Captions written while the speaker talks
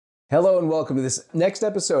Hello and welcome to this next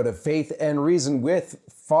episode of Faith and Reason with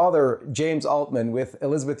Father James Altman, with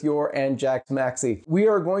Elizabeth Yore and Jack Maxey. We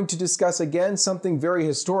are going to discuss again something very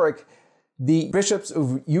historic. The bishops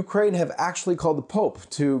of Ukraine have actually called the Pope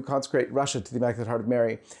to consecrate Russia to the Immaculate Heart of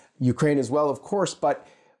Mary. Ukraine as well, of course, but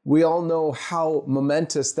we all know how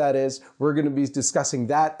momentous that is. We're going to be discussing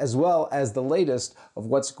that as well as the latest of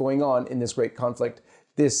what's going on in this great conflict.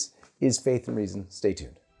 This is Faith and Reason. Stay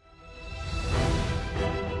tuned.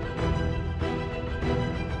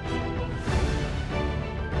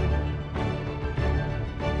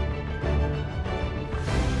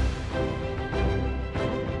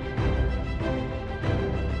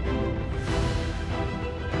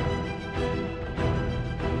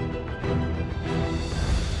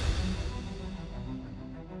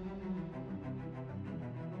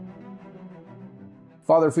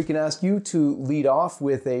 Father, if we can ask you to lead off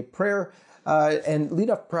with a prayer, and lead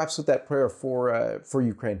off perhaps with that prayer for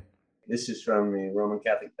Ukraine. This is from the Roman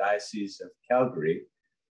Catholic Diocese of Calgary.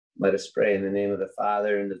 Let us pray in the name of the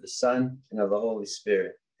Father, and of the Son, and of the Holy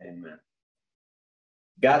Spirit. Amen.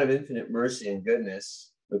 God of infinite mercy and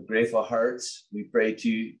goodness, with grateful hearts, we pray to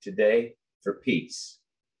you today for peace.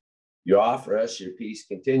 You offer us your peace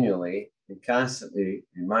continually and constantly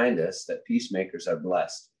remind us that peacemakers are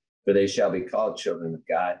blessed, for they shall be called children of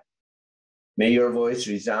God. May your voice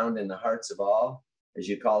resound in the hearts of all as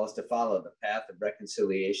you call us to follow the path of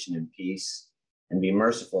reconciliation and peace, and be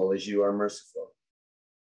merciful as you are merciful.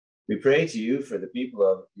 We pray to you for the people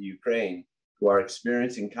of the Ukraine who are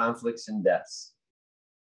experiencing conflicts and deaths.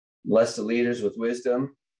 Bless the leaders with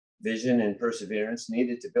wisdom, vision, and perseverance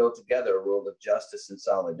needed to build together a world of justice and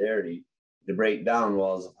solidarity, to break down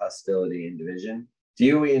walls of hostility and division. To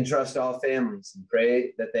you we entrust all families and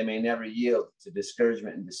pray that they may never yield to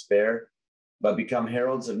discouragement and despair, but become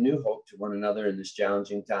heralds of new hope to one another in this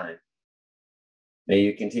challenging time. May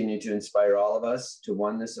you continue to inspire all of us to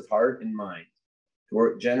oneness of heart and mind, to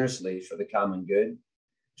work generously for the common good,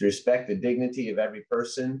 to respect the dignity of every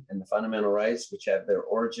person and the fundamental rights which have their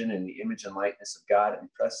origin in the image and likeness of God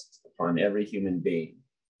impressed upon every human being.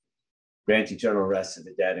 Grant eternal rest to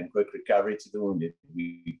the dead and quick recovery to the wounded.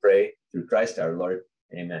 We pray through Christ our Lord.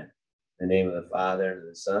 Amen. In the name of the Father, and of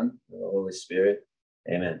the Son, and of the Holy Spirit.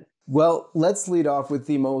 Amen. Well, let's lead off with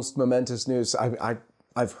the most momentous news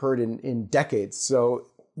I've heard in decades. So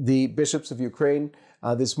the bishops of Ukraine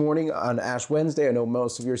this morning on Ash Wednesday, I know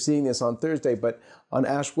most of you are seeing this on Thursday, but on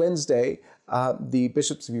Ash Wednesday, the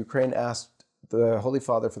bishops of Ukraine asked the Holy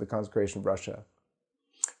Father for the consecration of Russia.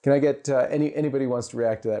 Can I get anybody who wants to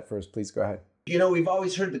react to that first? Please go ahead. You know, we've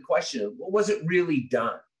always heard the question, well, was it really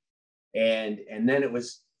done? And then it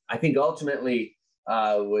was, I think ultimately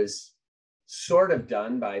was sort of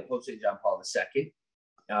done by Pope St. John Paul II,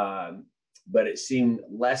 but it seemed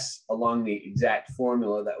less along the exact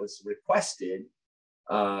formula that was requested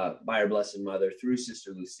by our Blessed Mother through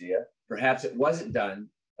Sister Lucia. Perhaps it wasn't done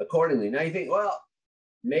accordingly. Now you think, well,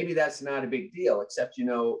 maybe that's not a big deal, except, you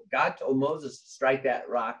know, God told Moses to strike that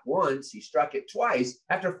rock once. He struck it twice.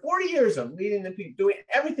 After 40 years of leading the people, doing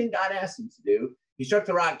everything God asked him to do, he struck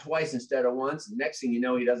the rock twice instead of once. And next thing you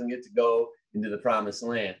know, he doesn't get to go into the promised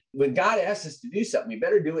land. When God asks us to do something, we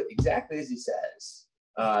better do it exactly as he says.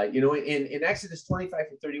 You know, in Exodus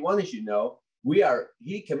 25-31, as you know,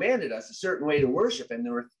 he commanded us a certain way to worship. And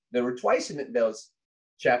there were twice in those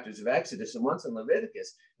chapters of Exodus and once in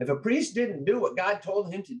Leviticus. If a priest didn't do what God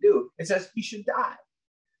told him to do, it says he should die.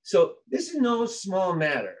 So this is no small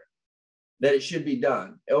matter that it should be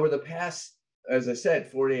done. Over the past, as I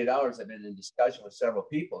said, 48 hours, I've been in discussion with several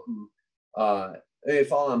people who they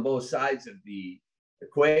fall on both sides of the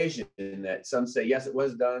equation, that some say, yes, it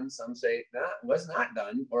was done. Some say, no, it was not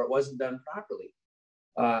done, or it wasn't done properly.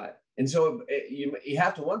 And so you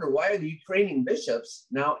have to wonder, why are the Ukrainian bishops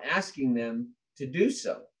now asking them to do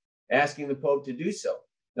so, asking the Pope to do so?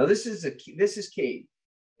 Now, this is key.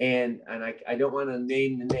 And I don't want to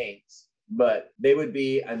name the names, but they would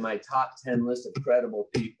be on my top 10 list of credible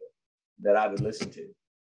people that I would listen to.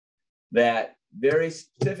 That very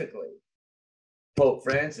specifically, Pope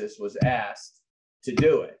Francis was asked to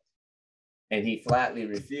do it, and he flatly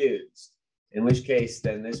refused. In which case,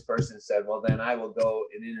 then this person said, well, then I will go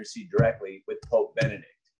and intercede directly with Pope Benedict.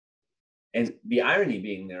 And the irony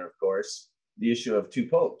being there, of course, the issue of two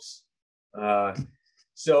popes.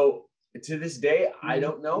 So to this day, I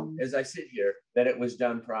don't know, as I sit here, that it was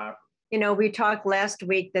done properly. You know, we talked last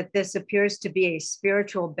week that this appears to be a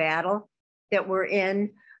spiritual battle that we're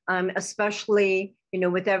in, especially, you know,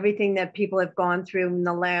 with everything that people have gone through in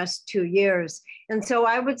the last 2 years. And so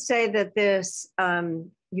I would say that this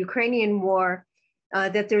Ukrainian war,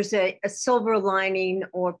 that there's a silver lining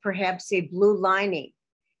or perhaps a blue lining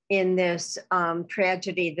in this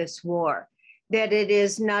tragedy, this war, that it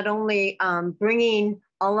is not only bringing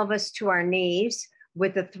all of us to our knees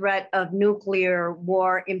with the threat of nuclear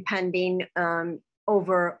war impending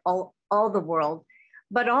over all the world,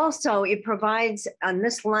 but also it provides on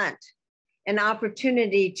this Lent an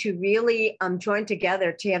opportunity to really join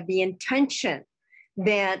together, to have the intention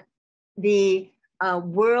that the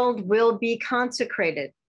world will be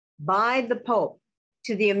consecrated by the Pope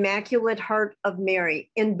to the Immaculate Heart of Mary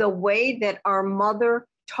in the way that our mother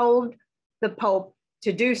told the Pope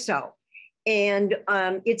to do so. And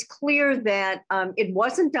it's clear that it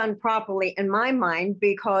wasn't done properly in my mind,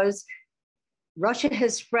 because Russia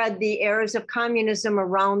has spread the errors of communism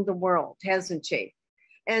around the world, hasn't she?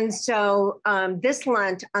 And so this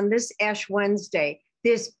Lent, on this Ash Wednesday,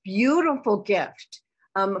 this beautiful gift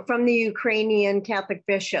from the Ukrainian Catholic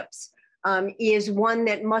bishops is one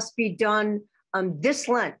that must be done this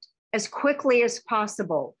Lent as quickly as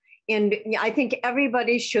possible. And I think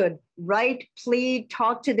everybody should write, plead,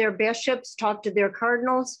 talk to their bishops, talk to their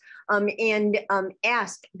cardinals, and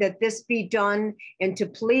ask that this be done, and to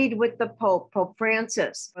plead with the Pope, Pope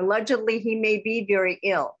Francis. Allegedly, he may be very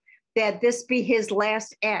ill, that this be his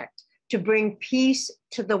last act to bring peace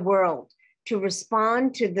to the world, to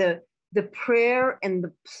respond to the prayer and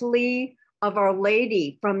the plea of Our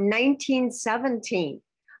Lady from 1917.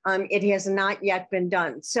 It has not yet been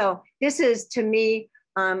done. So this is, to me,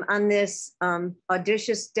 on this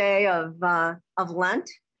audacious day of Lent,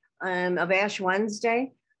 of Ash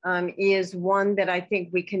Wednesday, is one that I think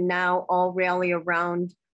we can now all rally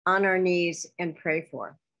around on our knees and pray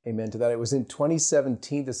for. Amen to that. It was in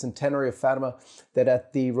 2017, the centenary of Fatima, that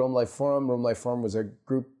at the Rome Life Forum was a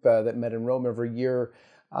group that met in Rome every year,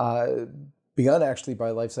 begun actually by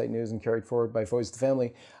LifeSite News and carried forward by Voice of the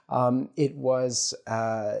Family. It was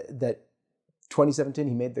that 2017,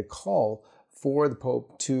 he made the call for the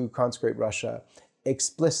Pope to consecrate Russia,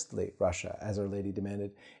 explicitly Russia, as Our Lady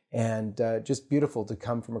demanded. And just beautiful to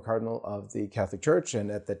come from a cardinal of the Catholic Church.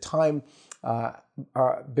 And at the time,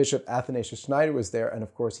 our Bishop Athanasius Schneider was there. And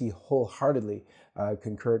of course, he wholeheartedly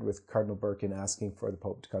concurred with Cardinal Burke in asking for the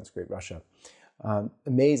Pope to consecrate Russia.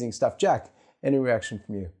 Amazing stuff. Jack, any reaction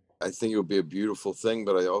from you? I think it would be a beautiful thing,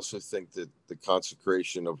 but I also think that the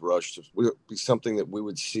consecration of Russia would be something that we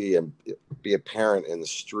would see and be apparent in the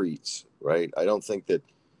streets, right? I don't think that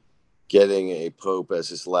getting a Pope as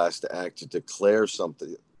his last act to declare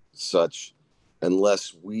something such,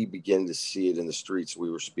 unless we begin to see it in the streets.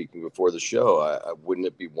 We were speaking before the show. Wouldn't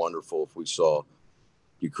it be wonderful if we saw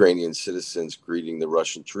Ukrainian citizens greeting the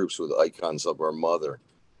Russian troops with icons of our mother?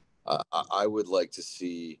 I would like to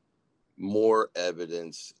see more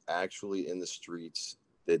evidence actually in the streets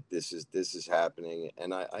that this is happening.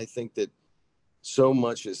 And I think that so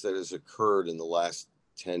much as that has occurred in the last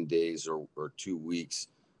 10 days or 2 weeks,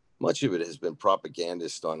 much of it has been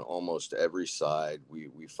propagandist on almost every side.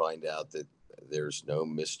 We find out that there's no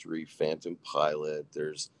mystery phantom pilot.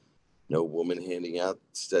 There's no woman handing out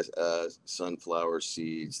sunflower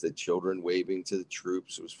seeds, the children waving to the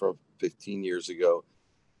troops. It was from 15 years ago.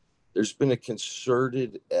 There's been a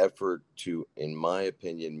concerted effort to, in my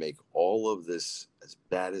opinion, make all of this as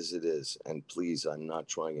bad as it is. And please, I'm not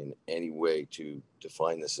trying in any way to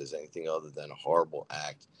define this as anything other than a horrible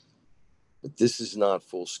act. But this is not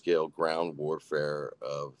full-scale ground warfare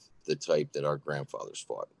of the type that our grandfathers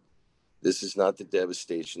fought. This is not the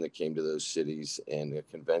devastation that came to those cities in a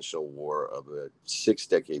conventional war of 6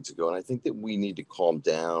 decades ago. And I think that we need to calm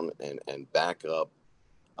down and back up.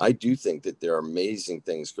 I do think that there are amazing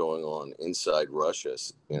things going on inside Russia,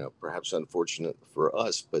 perhaps unfortunate for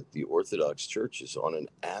us, but the Orthodox Church is on an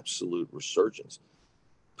absolute resurgence.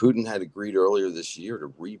 Putin had agreed earlier this year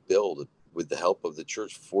to rebuild, with the help of the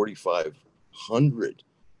church, 4,500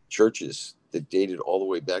 churches that dated all the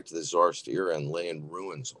way back to the Tsarist era and lay in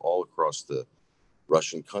ruins all across the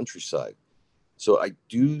Russian countryside. So I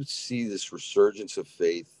do see this resurgence of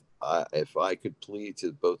faith. If I could plead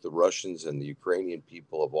to both the Russians and the Ukrainian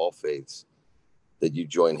people of all faiths that you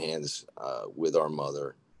join hands with our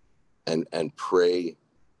mother and pray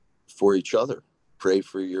for each other, pray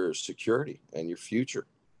for your security and your future,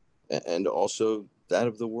 and also that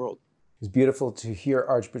of the world. It's beautiful to hear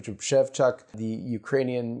Archbishop Shevchuk, the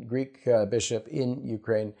Ukrainian Greek bishop in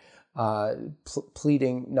Ukraine,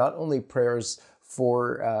 pleading not only prayers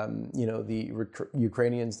for the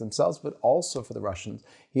Ukrainians themselves, but also for the Russians.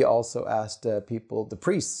 He also asked the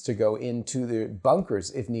priests, to go into the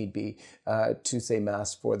bunkers if need be, to say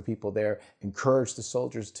mass for the people there, encourage the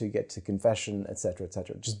soldiers to get to confession, etc.,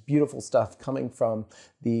 etc. Just beautiful stuff coming from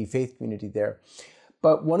the faith community there.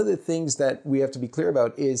 But one of the things that we have to be clear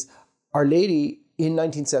about is Our Lady in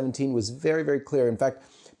 1917 was very, very clear. In fact,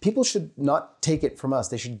 People should not take it from us.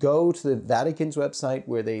 They should go to the Vatican's website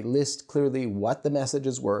where they list clearly what the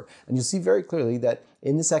messages were. And you'll see very clearly that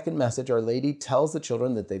in the second message, Our Lady tells the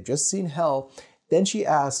children that they've just seen hell. Then she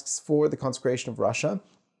asks for the consecration of Russia.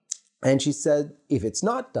 And she said, if it's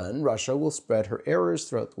not done, Russia will spread her errors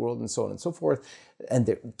throughout the world and so on and so forth. And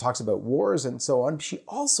it talks about wars and so on. She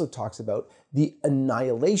also talks about the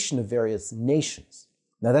annihilation of various nations.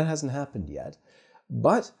 Now, that hasn't happened yet,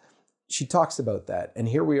 but she talks about that. And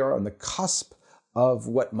here we are on the cusp of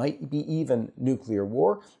what might be even nuclear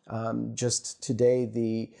war. Just today,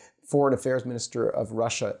 the Foreign Affairs Minister of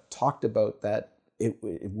Russia talked about that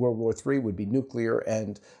World War III would be nuclear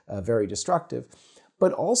and very destructive.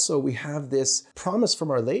 But also we have this promise from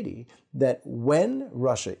Our Lady that when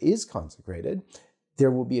Russia is consecrated, there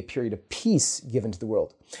will be a period of peace given to the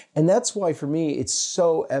world. And that's why, for me, it's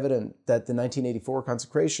so evident that the 1984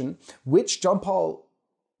 consecration, which John Paul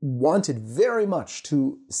wanted very much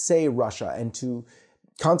to say Russia and to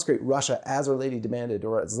consecrate Russia as Our Lady demanded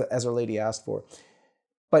or as Our Lady asked for,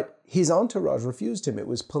 but his entourage refused him. It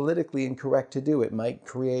was politically incorrect to do. It might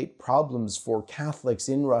create problems for Catholics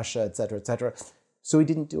in Russia, et cetera, et cetera. So he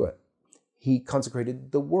didn't do it. He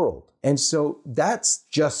consecrated the world. And so that's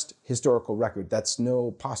just historical record. That's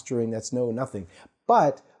no posturing. That's no nothing.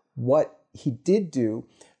 But what he did do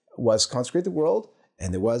was consecrate the world,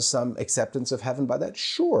 and there was some acceptance of heaven by that.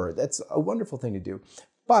 Sure, that's a wonderful thing to do.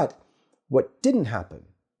 But what didn't happen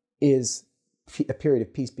is a period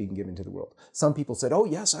of peace being given to the world. Some people said, oh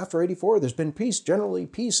yes, after 84, there's been peace, generally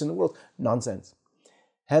peace in the world. Nonsense.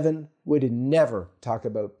 Heaven would never talk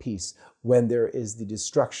about peace when there is the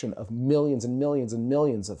destruction of millions and millions and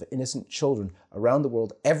millions of innocent children around the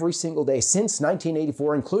world every single day since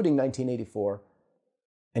 1984, including 1984,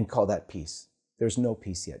 and call that peace. There's no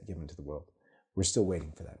peace yet given to the world. We're still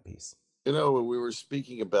waiting for that peace. You know, when we were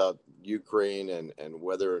speaking about Ukraine and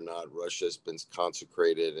whether or not Russia has been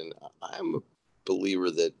consecrated, and I'm a believer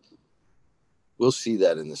that we'll see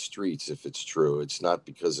that in the streets if it's true. It's not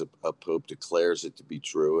because a pope declares it to be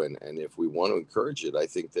true. And if we want to encourage it, I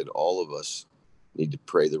think that all of us need to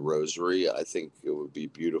pray the rosary. I think it would be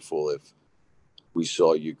beautiful if we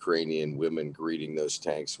saw Ukrainian women greeting those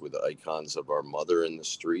tanks with icons of our mother in the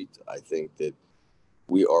street. I think that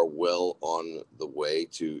we are well on the way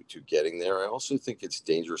to getting there. I also think it's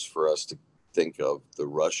dangerous for us to think of the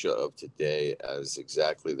Russia of today as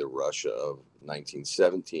exactly the Russia of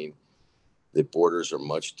 1917. The borders are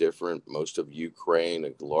much different. Most of Ukraine,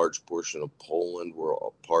 a large portion of Poland were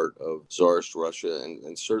a part of Tsarist Russia.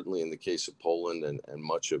 And certainly in the case of Poland and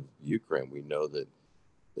much of Ukraine, we know that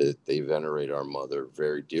they venerate our mother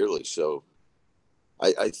very dearly. So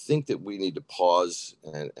I think that we need to pause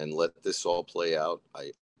and let this all play out.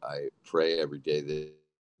 I pray every day that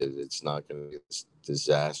it's not going to be as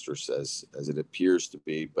disastrous as it appears to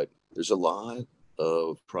be. But there's a lot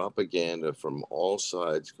of propaganda from all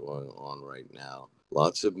sides going on right now.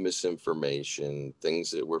 Lots of misinformation,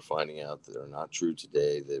 things that we're finding out that are not true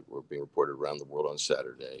today that were being reported around the world on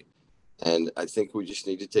Saturday. And I think we just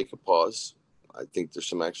need to take a pause. I think there's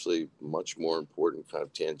some actually much more important kind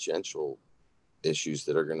of tangential issues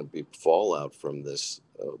that are going to be fallout from this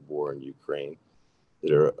war in Ukraine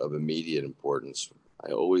that are of immediate importance.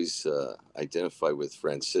 I always identify with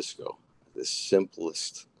Francisco, the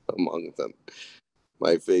simplest among them.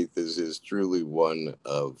 My faith is truly one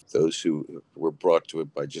of those who were brought to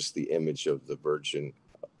it by just the image of the Virgin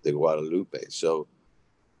de Guadalupe. So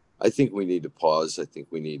I think we need to pause. I think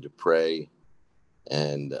we need to pray.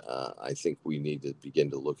 And I think we need to begin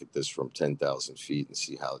to look at this from 10,000 feet and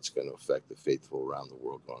see how it's going to affect the faithful around the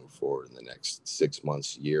world going forward in the next 6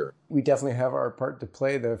 months, year. We definitely have our part to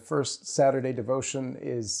play. The first Saturday devotion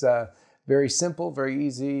is very simple, very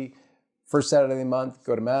easy. First Saturday of the month,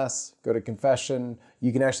 go to Mass, go to confession.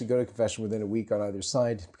 You can actually go to confession within a week on either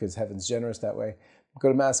side because heaven's generous that way. Go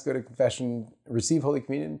to Mass, go to confession, receive Holy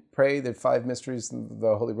Communion, pray the 5 mysteries,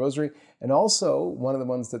 the Holy Rosary, and also, one of the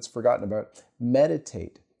ones that's forgotten about,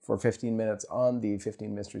 meditate for 15 minutes on the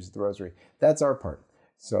 15 mysteries of the Rosary. That's our part.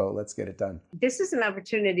 So let's get it done. This is an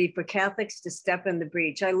opportunity for Catholics to step in the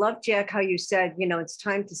breach. I love, Jack, how you said, it's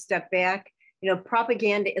time to step back.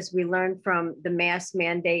 Propaganda, as we learned from the Mass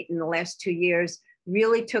mandate in the last 2 years,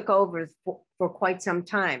 really took over for quite some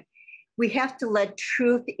time. We have to let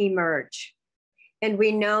truth emerge. And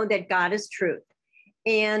we know that God is truth.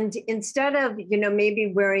 And instead of,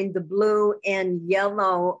 maybe wearing the blue and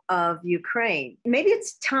yellow of Ukraine, maybe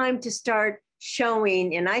it's time to start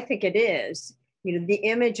showing, and I think it is, the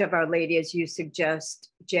image of Our Lady, as you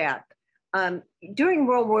suggest, Jack. During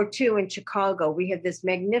World War II in Chicago, we had this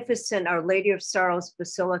magnificent Our Lady of Sorrows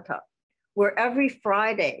Basilica, where every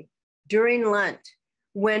Friday during Lent,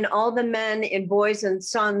 when all the men and boys and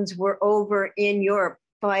sons were over in Europe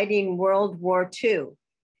fighting World War II.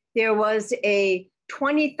 There was a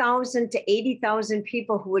 20,000 to 80,000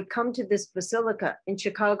 people who would come to this basilica in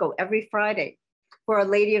Chicago every Friday for a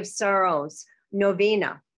Lady of Sorrows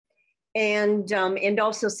novena, and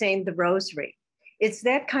also saying the rosary. It's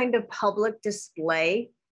that kind of public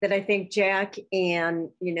display that I think Jack and,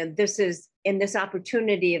 this is in this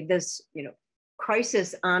opportunity of this,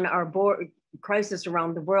 crisis on our board, crisis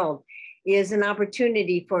around the world, is an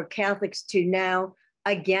opportunity for Catholics to now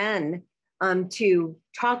again to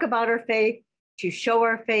talk about our faith, to show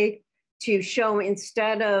our faith, to show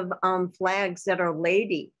instead of flags that Our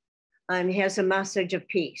Lady has a message of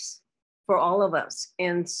peace for all of us.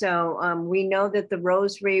 And so we know that the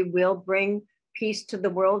rosary will bring peace to the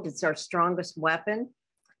world. It's our strongest weapon.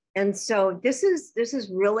 And so this is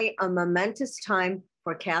really a momentous time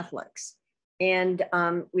for Catholics. And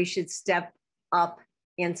we should step up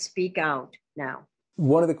and speak out now.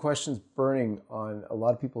 One of the questions burning on a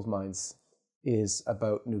lot of people's minds is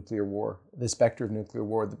about nuclear war, the specter of nuclear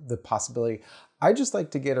war, the possibility. I'd just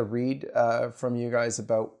like to get a read from you guys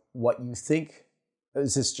about what you think.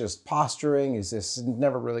 Is this just posturing? Is this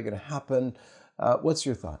never really going to happen? What's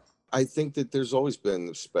your thought? I think that there's always been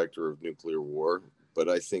the specter of nuclear war, but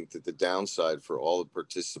I think that the downside for all the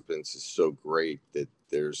participants is so great that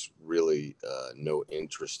there's really no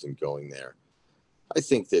interest in going there. I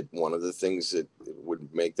think that one of the things that would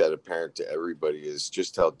make that apparent to everybody is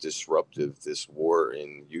just how disruptive this war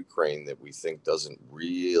in Ukraine that we think doesn't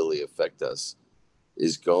really affect us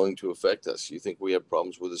is going to affect us. You think we have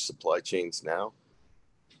problems with the supply chains now?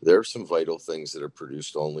 There are some vital things that are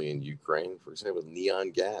produced only in Ukraine. For example,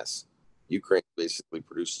 neon gas. Ukraine basically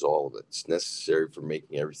produces all of it. It's necessary for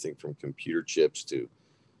making everything from computer chips to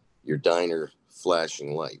your diner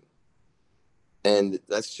flashing light. And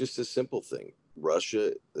that's just a simple thing.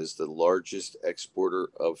 Russia is the largest exporter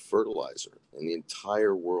of fertilizer in the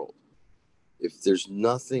entire world. If there's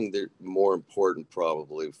nothing more important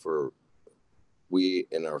probably for we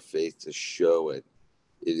in our faith to show it,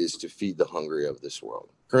 it is to feed the hungry of this world.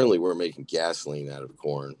 Currently, we're making gasoline out of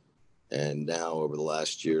corn. And now over the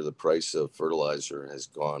last year, the price of fertilizer has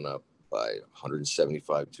gone up by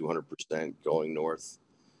 175, 200% going north.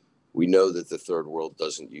 We know that the third world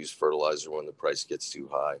doesn't use fertilizer when the price gets too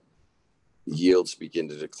high. Yields begin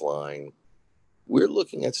to decline. We're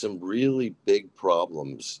looking at some really big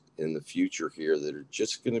problems in the future here that are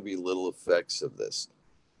just going to be little effects of this.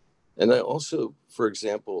 And I also, for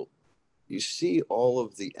example, you see all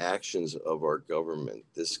of the actions of our government,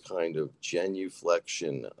 this kind of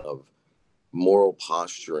genuflection of moral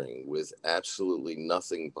posturing with absolutely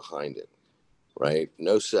nothing behind it, right?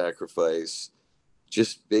 No sacrifice,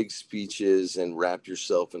 just big speeches and wrap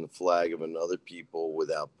yourself in the flag of another people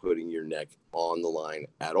without putting your neck on the line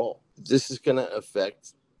at all. This is going to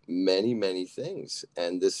affect many, many things.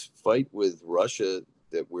 And this fight with Russia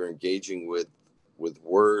that we're engaging with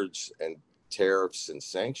words and tariffs and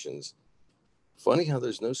sanctions, funny how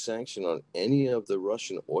there's no sanction on any of the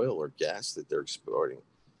Russian oil or gas that they're exporting,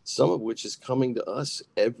 some of which is coming to us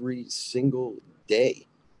every single day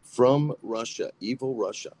from Russia, evil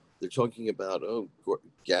Russia. They're talking about,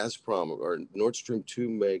 Gazprom or Nord Stream 2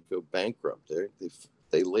 may go bankrupt.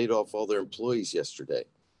 They laid off all their employees yesterday.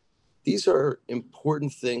 These are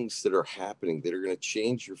important things that are happening that are going to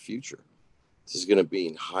change your future. This is going to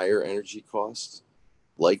mean higher energy costs,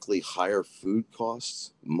 likely higher food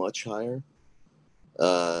costs, much higher.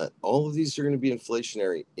 All of these are going to be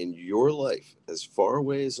inflationary in your life. As far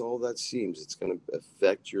away as all that seems, it's going to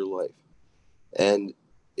affect your life. And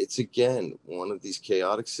it's, again, one of these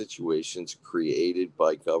chaotic situations created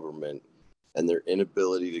by government and their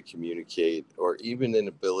inability to communicate or even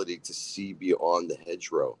inability to see beyond the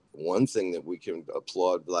hedgerow. One thing that we can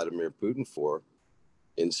applaud Vladimir Putin for,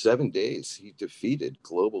 in 7 days, he defeated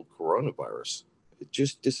global coronavirus. It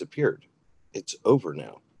just disappeared. It's over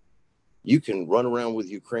now. You can run around with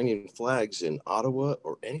Ukrainian flags in Ottawa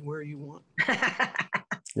or anywhere you want.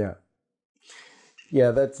 Yeah.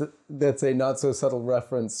 Yeah, that's a not so subtle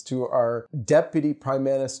reference to our Deputy Prime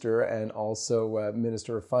Minister and also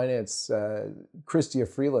Minister of Finance, Chrystia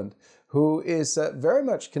Freeland, who is very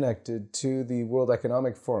much connected to the World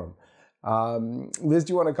Economic Forum. Liz,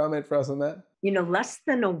 do you want to comment for us on that? Less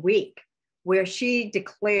than a week where she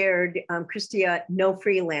declared, Chrystia No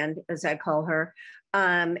Freeland, as I call her,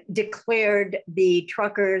 declared the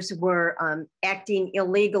truckers were acting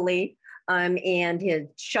illegally, and had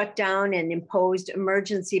shut down and imposed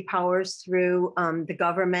emergency powers through the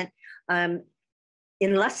government.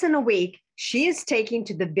 In less than a week, she is taking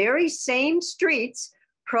to the very same streets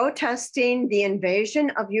protesting the invasion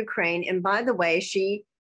of Ukraine. And by the way,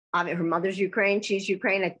 her mother's Ukraine, she's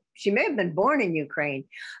Ukraine. She may have been born in Ukraine.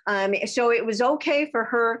 So it was okay for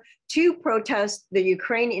her to protest the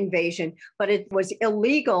Ukraine invasion, but it was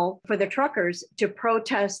illegal for the truckers to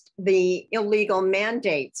protest the illegal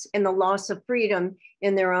mandates and the loss of freedom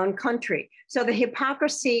in their own country. So the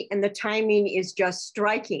hypocrisy and the timing is just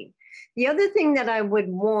striking. The other thing that I would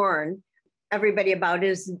warn everybody about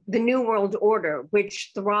is the New World Order,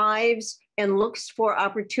 which thrives and looks for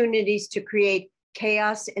opportunities to create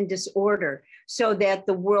chaos and disorder so that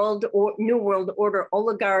the New World Order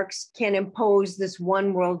oligarchs can impose this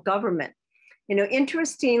one world government.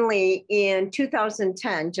 Interestingly, in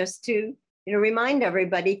 2010, just to remind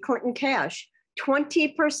everybody, Clinton Cash,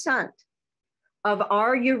 20% of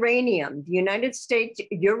our uranium, the United States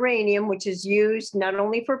uranium, which is used not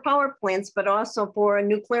only for power plants, but also for a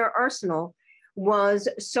nuclear arsenal, was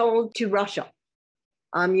sold to Russia.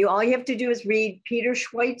 All you have to do is read Peter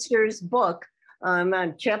Schweitzer's book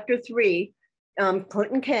on chapter 3,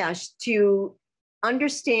 Clinton Cash, to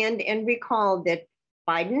understand and recall that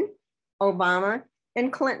Biden, Obama,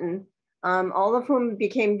 and Clinton, all of whom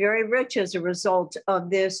became very rich as a result of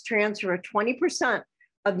this transfer of 20%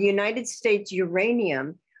 of the United States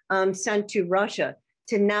uranium sent to Russia,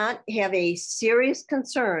 to not have a serious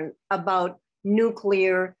concern about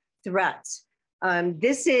nuclear threats.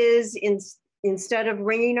 This is, instead of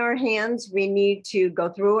wringing our hands, we need to go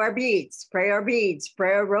through our beads, pray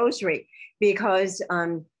our rosary, because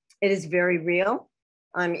it is very real.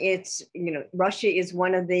 Russia is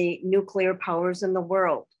one of the nuclear powers in the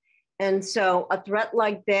world. And so a threat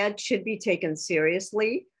like that should be taken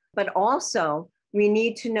seriously, but also we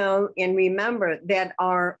need to know and remember that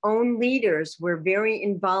our own leaders were very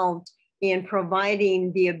involved in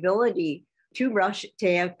providing the ability to Russia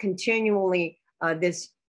to have continually this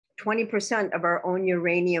 20% of our own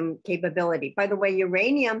uranium capability. By the way,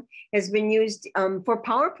 uranium has been used for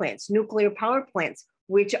power plants, nuclear power plants,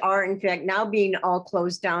 which are in fact now being all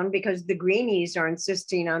closed down because the greenies are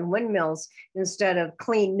insisting on windmills instead of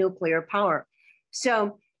clean nuclear power.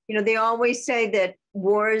 So, they always say that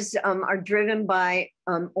wars are driven by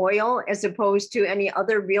oil as opposed to any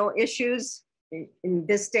other real issues. In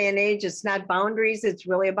this day and age, it's not boundaries, it's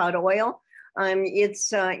really about oil.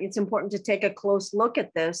 It's important to take a close look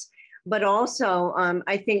at this, but also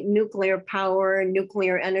I think nuclear power,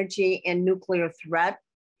 nuclear energy, and nuclear threat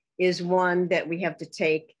is one that we have to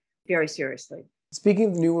take very seriously. Speaking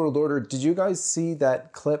of the New World Order, did you guys see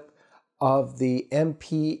that clip of the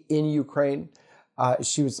MP in Ukraine?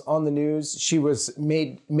 She was on the news. She was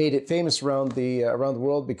made it famous around the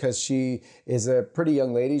world because she is a pretty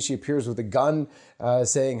young lady. She appears with a gun,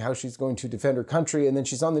 saying how she's going to defend her country, and then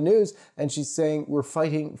she's on the news and she's saying we're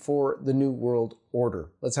fighting for the New World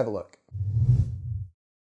Order. Let's have a look.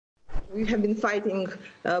 We have been fighting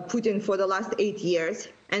Putin for the last 8 years,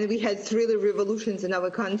 and we had 3 revolutions in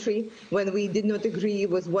our country when we did not agree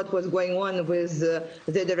with what was going on with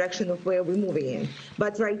the direction of where we're moving in.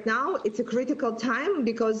 But right now, it's a critical time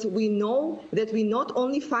because we know that we not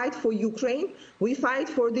only fight for Ukraine, we fight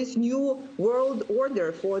for this new world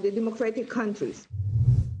order for the democratic countries.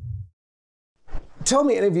 Tell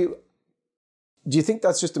me, any of you, do you think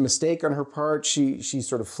that's just a mistake on her part? She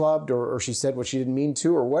sort of flubbed, or she said what she didn't mean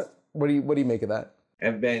to, or what? What do you make of that?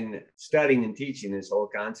 I've been studying and teaching this whole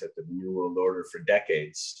concept of the New World Order for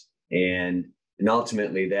decades. And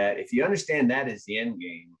ultimately that, if you understand that as the end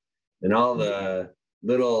game, then all the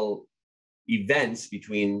little events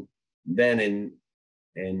between then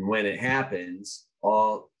and when it happens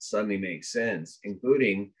all suddenly make sense,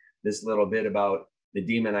 including this little bit about the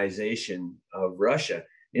demonization of Russia.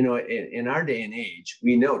 In our day and age,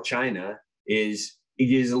 we know China is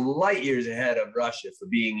light years ahead of Russia for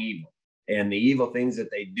being evil and the evil things that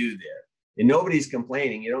they do there. And nobody's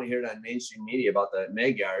complaining. You don't hear it on mainstream media about the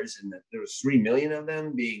Magyars and that there was 3 million of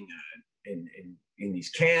them being in these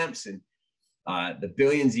camps and the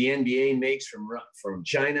billions the NBA makes from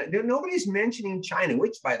China. Nobody's mentioning China,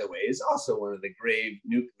 which, by the way, is also one of the grave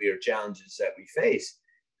nuclear challenges that we face.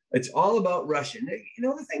 It's all about Russia.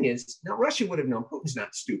 The thing is, now Russia would have known. Putin's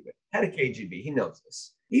not stupid. Had a KGB. He knows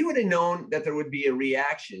this. He would have known that there would be a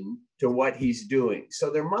reaction to what he's doing. So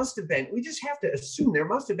there must have been, we just have to assume there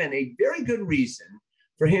must have been a very good reason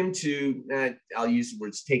for him to, I'll use the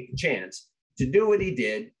words, take the chance to do what he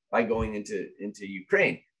did by going into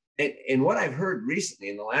Ukraine. And what I've heard recently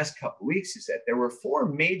in the last couple of weeks is that there were 4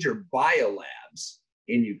 major biolabs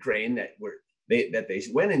in Ukraine that they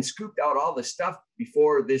went and scooped out all the stuff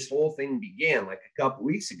before this whole thing began, like a couple of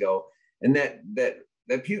weeks ago, and that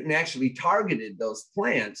Putin actually targeted those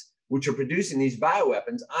plants which are producing these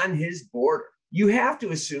bioweapons on his border. you have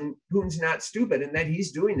to assume Putin's not stupid and that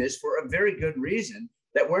he's doing this for a very good reason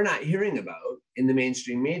that we're not hearing about in the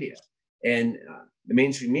mainstream media. And the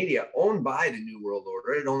mainstream media owned by the New World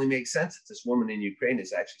Order, it only makes sense that this woman in Ukraine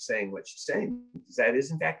is actually saying what she's saying, because that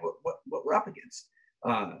is, in fact, what we're up against.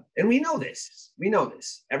 And we know this. We know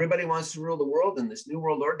this. Everybody wants to rule the world in this New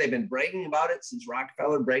World Order. They've been bragging about it since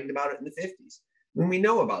Rockefeller bragged about it in the 50s. And we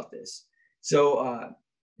know about this. So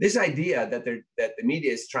this idea that the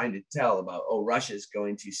media is trying to tell about, oh, Russia's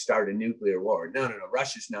going to start a nuclear war. No.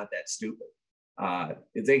 Russia's not that stupid.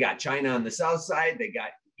 If they got China on the south side, they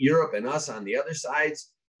got Europe and us on the other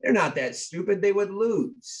sides. They're not that stupid. They would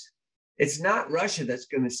lose. It's not Russia that's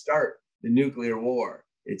going to start the nuclear war.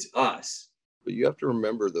 It's us. But you have to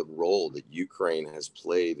remember the role that Ukraine has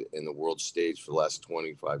played in the world stage for the last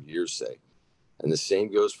 25 years, say. And the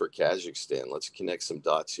same goes for Kazakhstan. Let's connect some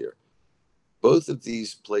dots here. Both of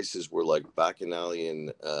these places were like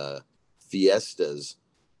bacchanalian fiestas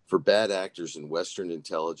for bad actors in Western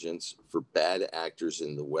intelligence, for bad actors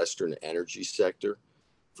in the Western energy sector,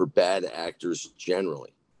 for bad actors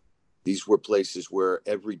generally. These were places where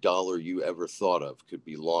every dollar you ever thought of could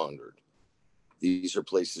be laundered. These are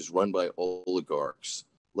places run by oligarchs.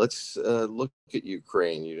 Let's look at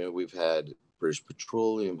Ukraine. You know, we've had British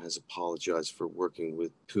Petroleum has apologized for working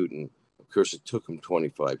with Putin. Of course, it took them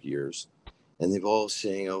 25 years. And they've all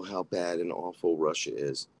saying, oh, how bad and awful Russia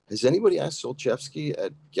is. Has anybody asked Solchevsky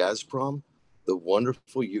at Gazprom, the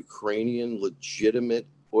wonderful Ukrainian legitimate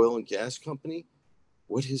oil and gas company,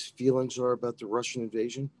 what his feelings are about the Russian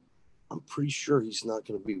invasion? I'm pretty sure he's not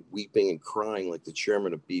going to be weeping and crying like the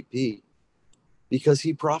chairman of BP, because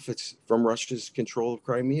he profits from Russia's control of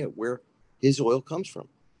Crimea, where his oil comes from.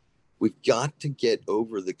 We've got to get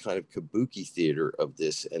over the kind of kabuki theater of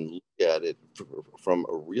this and look at it from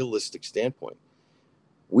a realistic standpoint.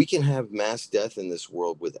 We can have mass death in this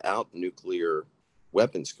world without nuclear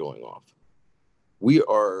weapons going off. We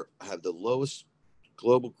have the lowest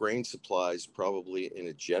global grain supplies probably in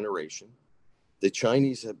a generation. The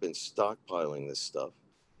Chinese have been stockpiling this stuff.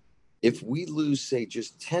 If we lose, say,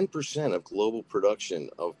 just 10% of global production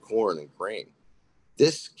of corn and grain,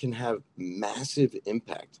 this can have massive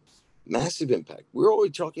impact. Massive impact. We're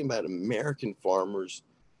always talking about American farmers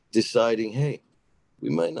deciding, hey, we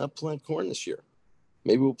might not plant corn this year.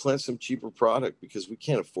 Maybe we'll plant some cheaper product because we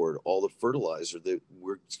can't afford all the fertilizer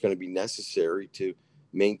it's going to be necessary to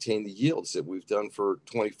maintain the yields that we've done for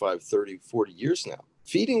 25, 30, 40 years now.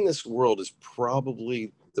 Feeding this world is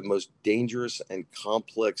probably the most dangerous and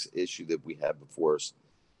complex issue that we have before us.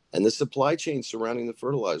 And the supply chain surrounding the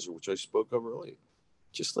fertilizer, which I spoke of earlier,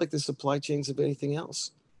 just like the supply chains of anything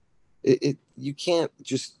else. You can't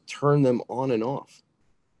just turn them on and off.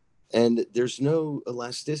 And there's no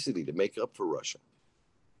elasticity to make up for Russia.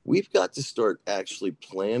 We've got to start actually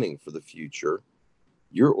planning for the future.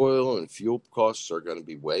 Your oil and fuel costs are going to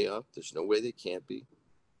be way up. There's no way they can't be.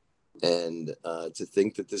 And to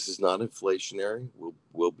think that this is not inflationary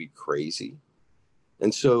will be crazy.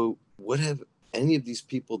 And so what have any of these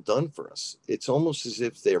people done for us? It's almost as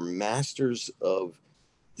if they're masters of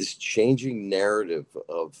this changing narrative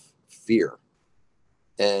of fear.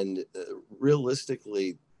 And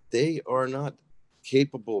realistically, they are not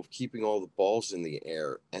capable of keeping all the balls in the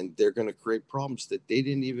air, and they're going to create problems that they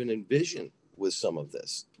didn't even envision with some of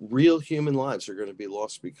this. Real human lives are going to be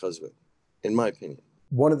lost because of it, in my opinion.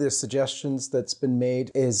 One of the suggestions that's been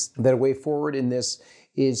made is that a way forward in this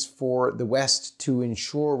is for the West to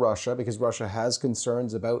ensure Russia, because Russia has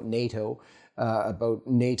concerns about NATO,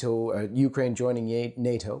 Ukraine joining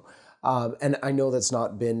NATO. And I know that's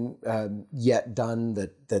not been yet done,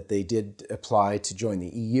 that they did apply to join the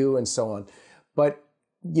EU and so on. But,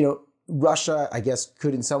 you know, Russia, I guess,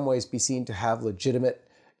 could in some ways be seen to have legitimate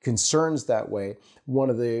concerns that way. One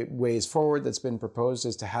of the ways forward that's been proposed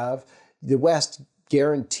is to have the West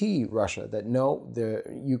guarantee Russia that no,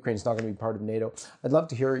 Ukraine's not going to be part of NATO. I'd love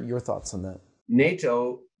to hear your thoughts on that.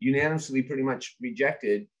 NATO unanimously pretty much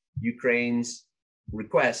rejected Ukraine's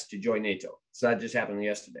request to join NATO. So that just happened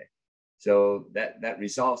yesterday. So that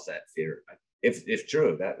resolves that fear. If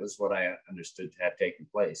true, that was what I understood to have taken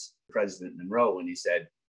place. President Monroe, when he said,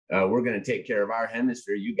 we're going to take care of our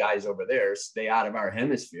hemisphere, you guys over there stay out of our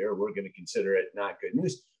hemisphere, we're going to consider it not good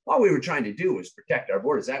news. All we were trying to do was protect our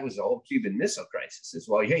borders. That was the whole Cuban Missile Crisis as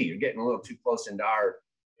well. Hey, you're getting a little too close into our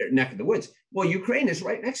neck of the woods. Well, Ukraine is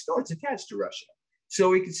right next door. It's attached to Russia. So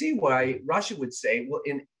we can see why Russia would say, well,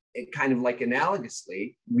 kind of like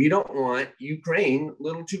analogously, we don't want Ukraine a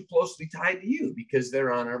little too closely tied to you because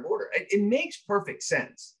they're on our border. It makes perfect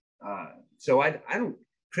sense. So I don't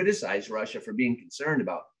criticize Russia for being concerned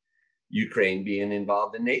about Ukraine being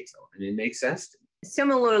involved in NATO. I mean, it makes sense to me.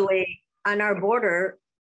 Similarly, on our border,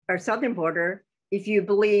 our southern border, if you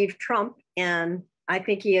believe Trump, and I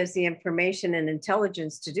think he has the information and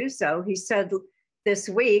intelligence to do so, he said this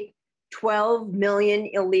week 12 million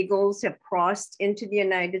illegals have crossed into the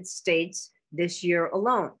United States this year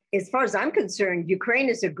alone. As far as I'm concerned, Ukraine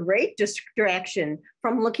is a great distraction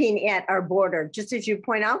from looking at our border, just as you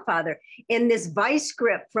point out, Father. In this vice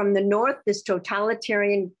grip from the north, this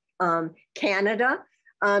totalitarian Canada,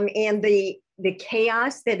 and the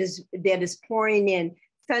chaos that is pouring in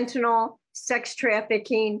fentanyl, sex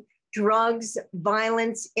trafficking, drugs,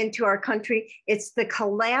 violence into our country. It's the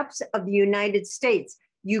collapse of the United States.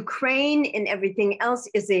 Ukraine and everything else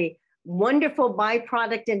is a wonderful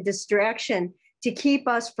byproduct and distraction to keep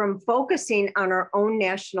us from focusing on our own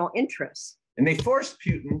national interests. And they forced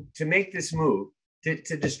Putin to make this move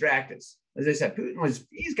to distract us. As I said,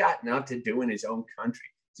 he's got enough to do in his own country.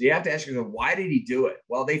 So you have to ask yourself, why did he do it?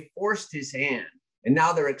 Well, they forced his hand, and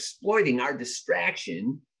now they're exploiting our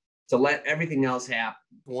distraction to let everything else happen.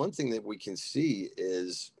 One thing that we can see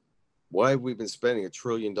is why we've been spending $1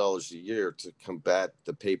 trillion a year to combat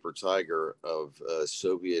the paper tiger of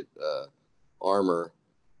Soviet armor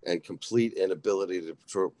and complete inability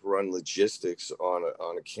to run logistics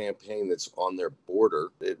on a campaign that's on their border.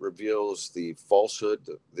 It reveals the falsehood,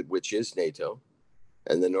 which is NATO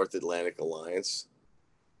and the North Atlantic Alliance.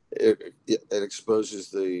 It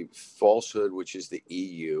exposes the falsehood, which is the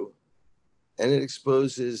EU, and it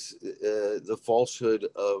exposes the falsehood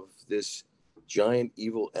of this giant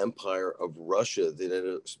evil empire of Russia that at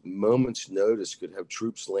a moment's notice could have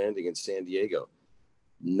troops landing in San Diego.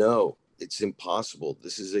 No, it's impossible.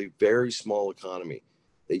 This is a very small economy.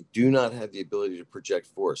 They do not have the ability to project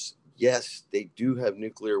force. Yes, they do have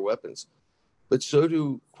nuclear weapons, but so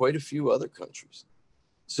do quite a few other countries.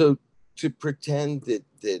 So to pretend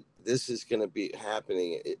that this is going to be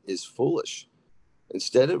happening is foolish.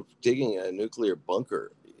 Instead of digging a nuclear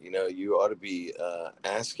bunker, you ought to be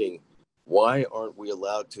asking, why aren't we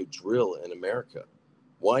allowed to drill in America?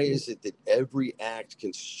 Why is it that every act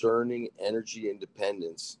concerning energy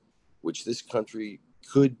independence, which this country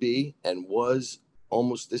could be and was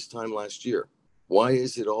almost this time last year, why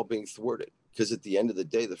is it all being thwarted? Because at the end of the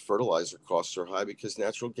day, the fertilizer costs are high because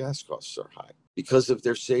natural gas costs are high. Because of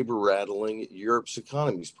their saber rattling, Europe's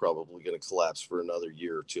economy is probably going to collapse for another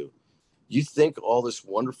year or two. You think all this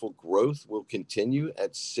wonderful growth will continue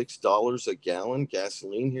at $6 a gallon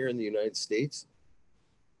gasoline here in the United States?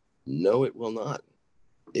 No, it will not.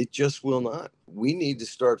 It just will not. We need to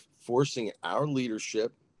start forcing our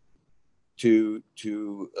leadership to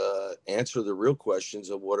answer the real questions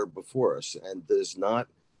of what are before us. And there's not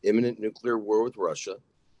imminent nuclear war with Russia.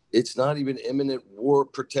 It's not even imminent war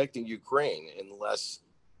protecting Ukraine unless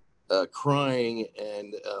crying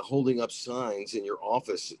and holding up signs in your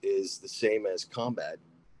office is the same as combat.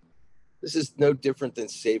 This is no different than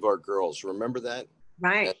Save Our Girls. Remember that?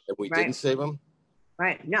 Right. And we right. didn't save them?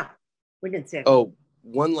 Right. No, we didn't save them. Oh,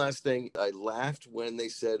 one last thing. I laughed when they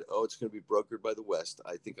said, it's going to be brokered by the West.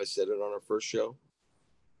 I think I said it on our first show.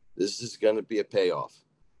 This is going to be a payoff.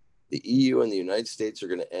 The EU and the United States are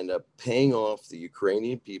going to end up paying off the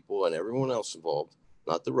Ukrainian people and everyone else involved.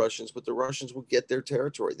 Not the Russians, but the Russians will get their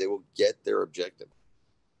territory. They will get their objective.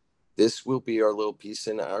 This will be our little piece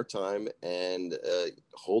in our time, and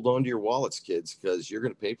hold on to your wallets, kids, because you're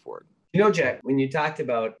going to pay for it. Jack, when you talked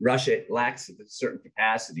about Russia lacks a certain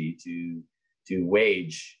capacity to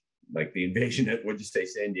wage like the invasion at, would you say,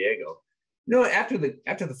 San Diego? After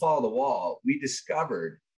the fall of the wall, we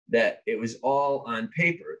discovered that it was all on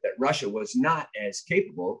paper, that Russia was not as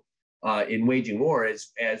capable in waging war as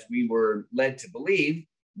we were led to believe,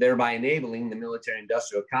 thereby enabling the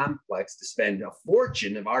military-industrial complex to spend a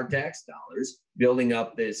fortune of our tax dollars building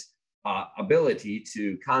up this ability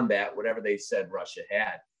to combat whatever they said Russia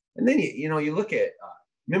had. And then you look at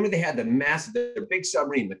remember they had their big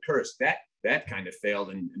submarine, the Kursk, that kind of failed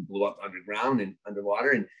and blew up underground and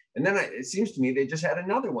underwater, and then it seems to me they just had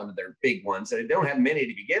another one of their big ones. They don't have many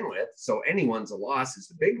to begin with, so anyone's a loss is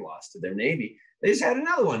the big loss to their navy. They just had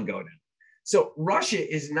another one go down. So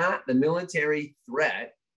Russia is not the military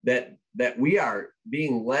threat that we are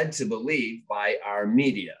being led to believe by our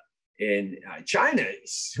media. And China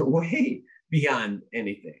is way beyond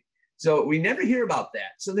anything. So we never hear about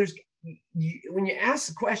that. So when you ask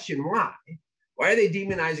the question, why are they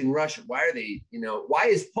demonizing Russia? Why are they, why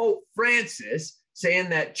is Pope Francis saying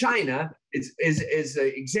that China is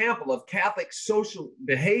an example of Catholic social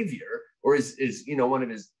behavior, or is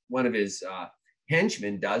one of his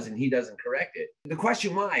henchmen does, and he doesn't correct it? The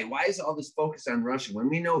question why is all this focus on Russia when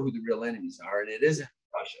we know who the real enemies are, and it isn't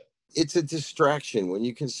Russia? It's a distraction when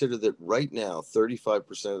you consider that right now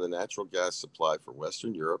 35% of the natural gas supply for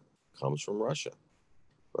Western Europe comes from Russia,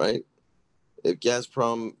 right? If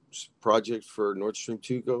Gazprom's project for Nord Stream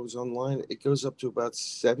 2 goes online, it goes up to about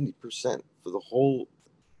 70% for the whole.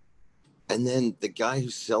 And then the guy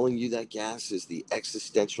who's selling you that gas is the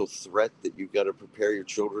existential threat that you've got to prepare your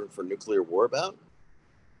children for nuclear war about.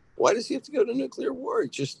 Why does he have to go to nuclear war? He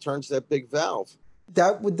just turns that big valve.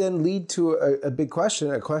 That would then lead to a big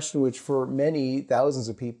question, a question which for many thousands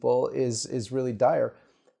of people is really dire.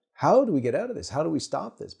 How do we get out of this? How do we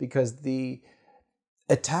stop this? Because the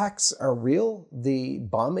attacks are real. The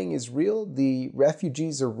bombing is real. The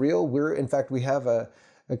refugees are real. In fact, we have a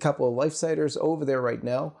couple of life-sighters over there right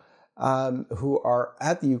now who are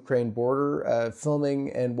at the Ukraine border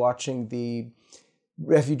filming and watching the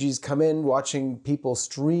refugees come in, watching people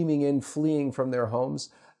streaming in, fleeing from their homes.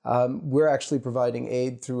 We're actually providing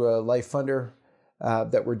aid through a Life Funder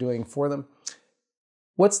that we're doing for them.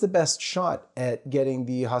 What's the best shot at getting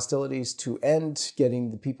the hostilities to end,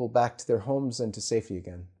 getting the people back to their homes and to safety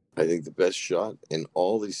again? I think the best shot in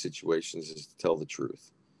all these situations is to tell the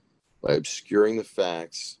truth. By obscuring the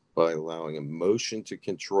facts, by allowing emotion to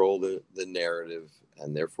control the narrative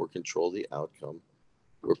and therefore control the outcome,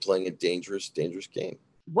 we're playing a dangerous, dangerous game.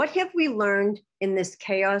 What have we learned in this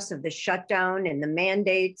chaos of the shutdown and the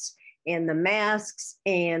mandates and the masks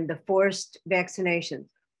and the forced vaccinations?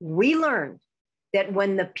 We learned that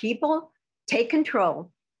when the people take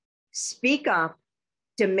control, speak up,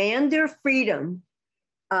 demand their freedom,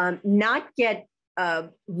 not get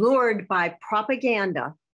lured by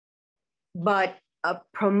propaganda, but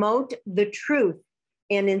promote the truth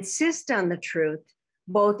and insist on the truth,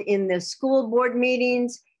 both in the school board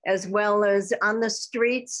meetings as well as on the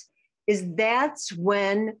streets, that's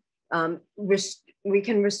when we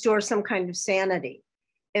can restore some kind of sanity.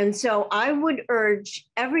 And so I would urge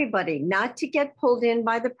everybody not to get pulled in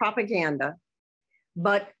by the propaganda,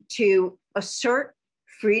 but to assert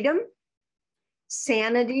freedom,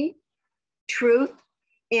 sanity, truth.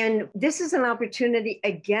 And this is an opportunity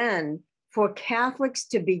again for Catholics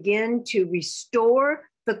to begin to restore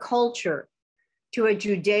the culture to a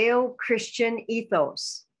Judeo-Christian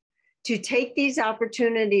ethos, to take these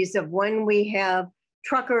opportunities of when we have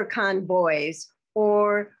trucker convoys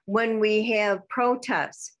or when we have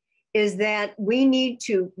protests, is that we need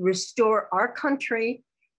to restore our country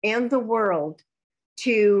and the world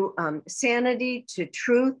to sanity, to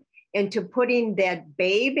truth, and to putting that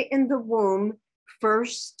babe in the womb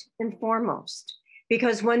first and foremost.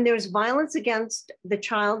 Because when there's violence against the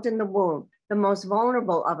child in the womb, the most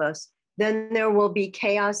vulnerable of us, then there will be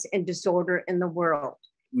chaos and disorder in the world.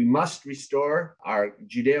 We must restore our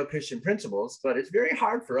Judeo-Christian principles, but it's very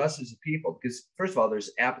hard for us as a people because, first of all,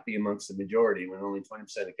 there's apathy amongst the majority when only 20%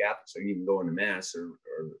 of Catholics are even going to Mass or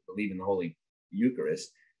believe in the Holy Eucharist.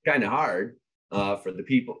 Kind of hard for the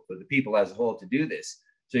people as a whole to do this.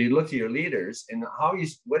 So you look to your leaders, and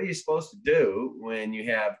what are you supposed to do when you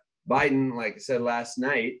have Biden, like I said last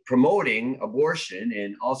night, promoting abortion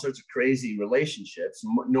and all sorts of crazy relationships,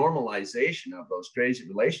 normalization of those crazy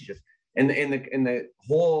relationships. And the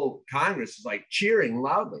whole Congress is like cheering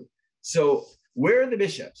loudly. So where are the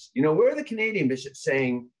bishops? Where are the Canadian bishops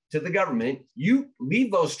saying to the government, you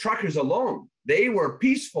leave those truckers alone? They were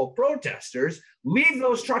peaceful protesters. Leave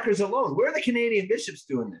those truckers alone. Where are the Canadian bishops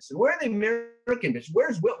doing this? And where are the American bishops?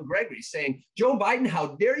 Where's Wilton Gregory saying, Joe Biden,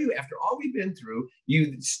 how dare you, after all we've been through,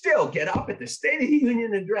 you still get up at the State of the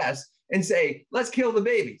Union address and say, let's kill the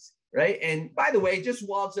babies, right? And by the way, just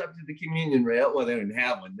waltz up to the communion rail. Well, they don't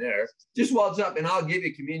have one there. Just waltz up and I'll give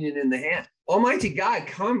you communion in the hand. Almighty God,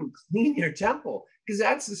 come clean your temple, because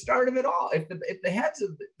that's the start of it all. If the heads of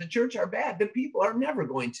the church are bad, the people are never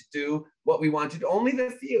going to do what we want to do, only the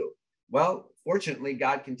few. Well, fortunately,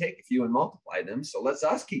 God can take a few and multiply them. So let's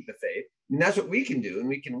us keep the faith. And that's what we can do. And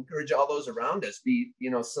we can encourage all those around us, be,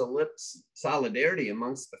 solidarity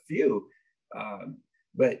amongst the few.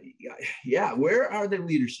 But yeah, where are the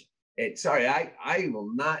leadership? Sorry, I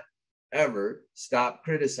will not ever stop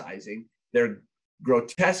criticizing their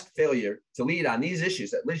grotesque failure to lead on these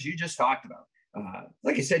issues that, Liz, you just talked about.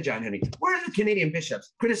 Like I said, John Henry, where are the Canadian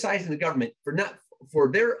bishops criticizing the government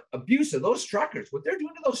for their abuse of those truckers, what they're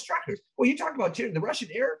doing to those truckers? Well, you talk about tyranny. The Russian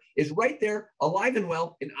air is right there, alive and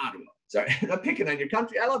well in Ottawa. Sorry, I'm picking on your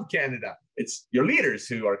country. I love Canada. It's your leaders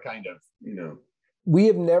who are kind of, We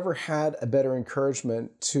have never had a better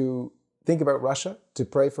encouragement to think about Russia, to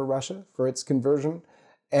pray for Russia, for its conversion,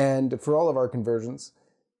 and for all of our conversions.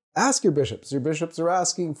 Ask your bishops. Your bishops are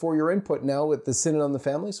asking for your input now with the Synod on the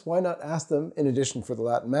Families. Why not ask them, in addition for the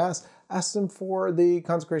Latin Mass, ask them for the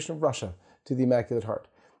consecration of Russia to the Immaculate Heart.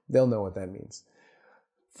 They'll know what that means.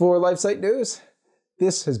 For LifeSite News,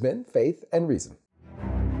 this has been Faith and Reason.